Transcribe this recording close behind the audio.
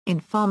In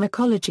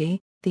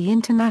pharmacology, the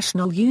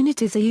international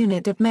unit is a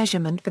unit of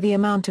measurement for the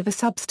amount of a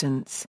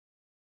substance.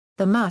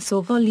 The mass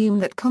or volume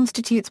that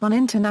constitutes one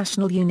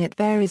international unit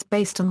varies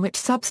based on which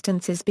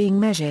substance is being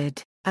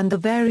measured, and the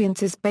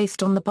variance is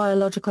based on the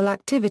biological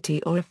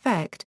activity or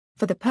effect,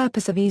 for the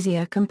purpose of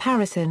easier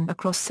comparison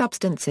across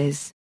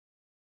substances.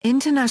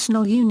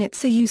 International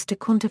units are used to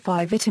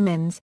quantify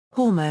vitamins,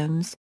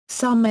 hormones,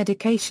 some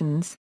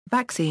medications,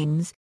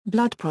 vaccines,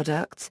 blood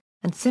products,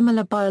 and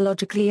similar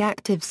biologically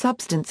active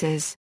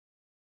substances.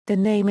 The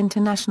name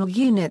international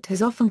unit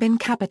has often been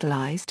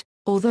capitalized,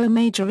 although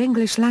major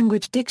English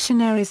language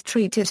dictionaries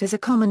treat it as a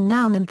common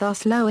noun and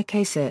thus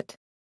lowercase it.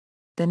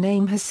 The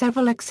name has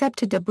several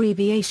accepted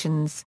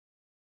abbreviations.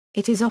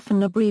 It is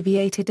often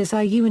abbreviated as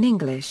IU in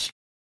English,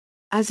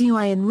 as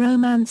UI in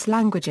Romance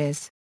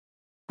languages,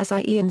 as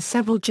IE in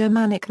several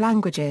Germanic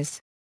languages,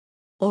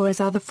 or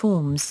as other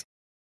forms.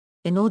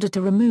 In order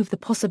to remove the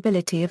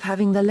possibility of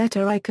having the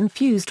letter I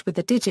confused with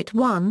the digit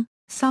 1,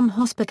 some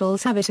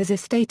hospitals have it as a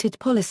stated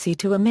policy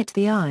to omit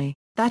the I,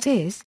 that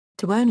is,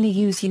 to only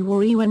use U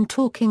or E when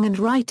talking and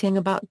writing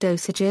about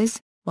dosages,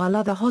 while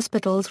other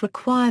hospitals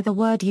require the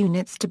word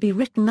units to be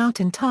written out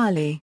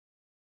entirely.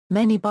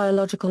 Many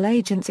biological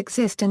agents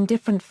exist in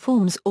different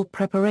forms or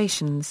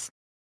preparations.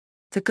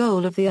 The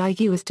goal of the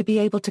IU is to be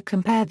able to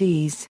compare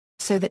these,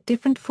 so that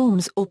different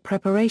forms or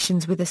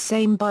preparations with the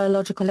same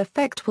biological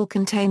effect will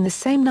contain the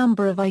same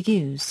number of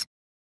IUs.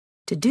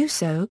 To do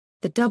so,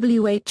 the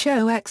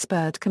WHO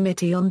Expert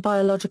Committee on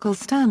Biological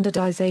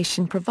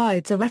Standardization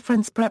provides a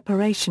reference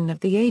preparation of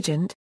the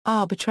agent,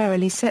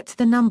 arbitrarily sets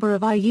the number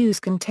of IUs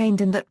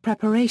contained in that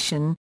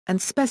preparation, and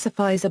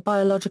specifies a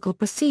biological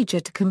procedure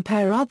to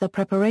compare other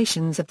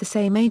preparations of the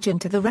same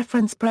agent to the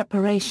reference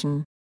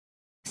preparation.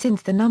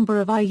 Since the number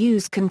of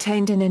IUs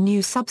contained in a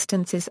new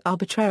substance is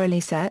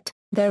arbitrarily set,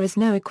 there is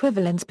no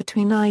equivalence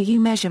between IU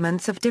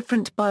measurements of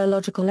different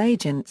biological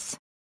agents.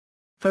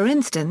 For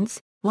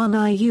instance, 1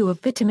 IU of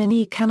vitamin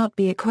E cannot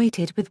be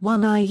equated with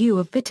 1 IU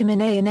of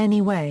vitamin A in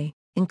any way,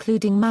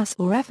 including mass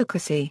or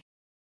efficacy.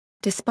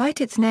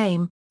 Despite its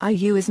name,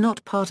 IU is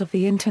not part of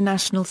the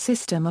international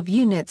system of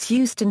units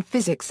used in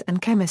physics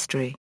and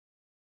chemistry.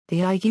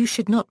 The IU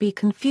should not be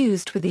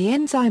confused with the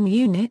enzyme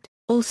unit,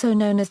 also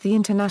known as the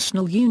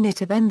International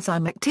Unit of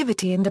Enzyme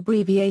Activity and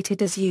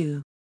abbreviated as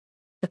U.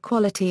 The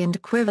quality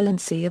and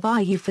equivalency of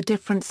IU for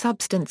different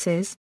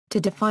substances.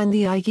 To define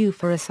the IU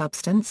for a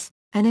substance,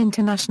 an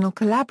international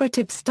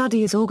collaborative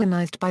study is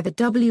organized by the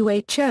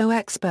WHO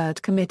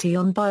Expert Committee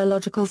on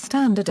Biological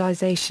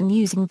Standardization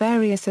using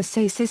various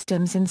assay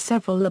systems in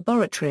several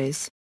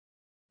laboratories.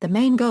 The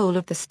main goal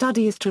of the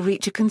study is to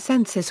reach a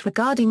consensus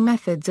regarding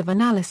methods of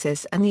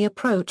analysis and the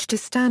approach to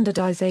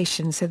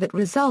standardization so that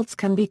results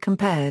can be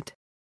compared.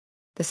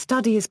 The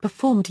study is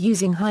performed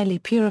using highly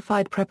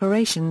purified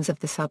preparations of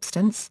the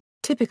substance,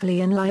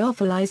 typically in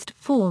lyophilized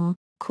form,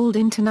 called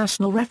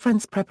International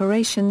Reference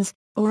Preparations,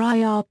 or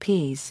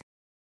IRPs.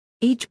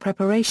 Each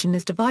preparation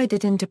is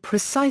divided into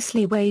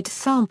precisely weighed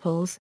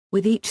samples,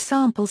 with each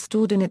sample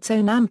stored in its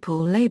own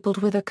ampoule labeled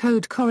with a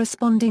code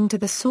corresponding to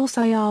the source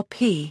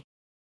IRP.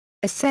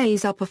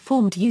 Assays are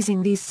performed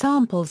using these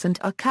samples and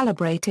are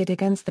calibrated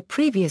against the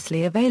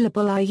previously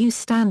available IU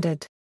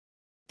standard.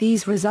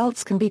 These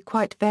results can be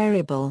quite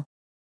variable.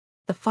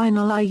 The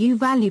final IU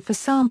value for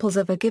samples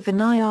of a given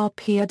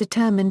IRP are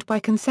determined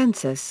by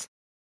consensus.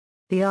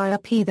 The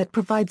IRP that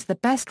provides the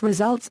best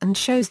results and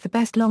shows the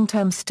best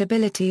long-term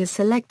stability is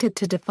selected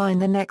to define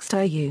the next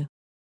IU.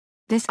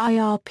 This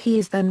IRP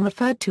is then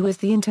referred to as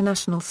the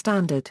international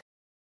standard.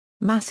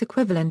 Mass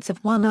equivalence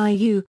of 1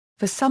 IU.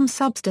 For some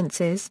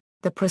substances,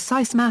 the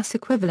precise mass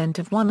equivalent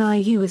of 1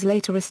 IU is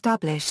later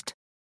established.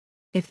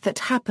 If that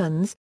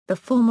happens, the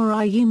former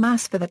IU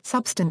mass for that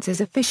substance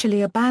is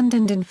officially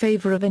abandoned in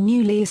favor of a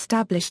newly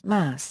established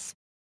mass.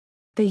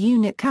 The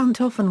unit count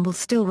often will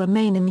still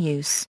remain in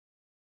use.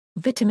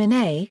 Vitamin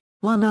A,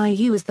 1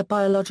 IU is the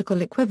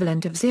biological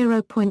equivalent of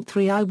 0.3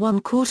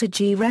 I1/4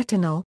 G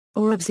retinol,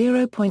 or of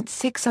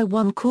 0.6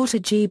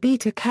 I1/4 G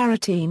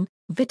beta-carotene.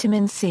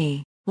 Vitamin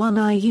C, 1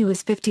 IU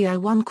is 50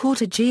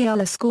 I1/4 G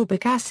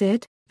L-ascorbic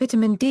acid.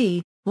 Vitamin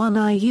D, 1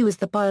 IU is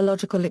the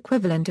biological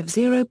equivalent of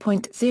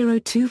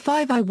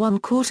 0.025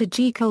 I1/4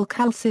 G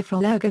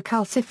cholecalciferol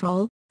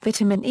ergocalciferol.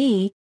 Vitamin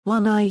E,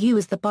 1 IU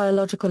is the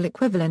biological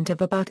equivalent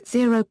of about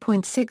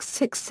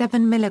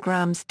 0.667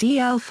 mg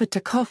D-alpha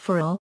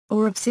tocopherol,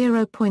 or of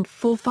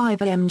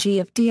 0.45 mg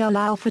of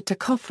D-alpha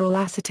tocopherol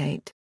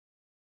acetate.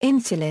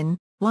 Insulin,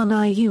 1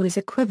 IU is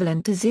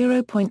equivalent to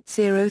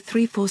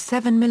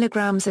 0.0347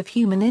 mg of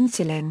human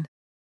insulin.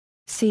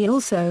 See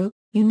also,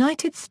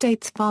 United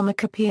States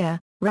Pharmacopoeia,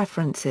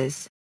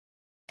 references.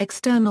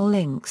 External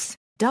links,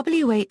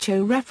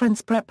 WHO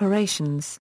reference preparations.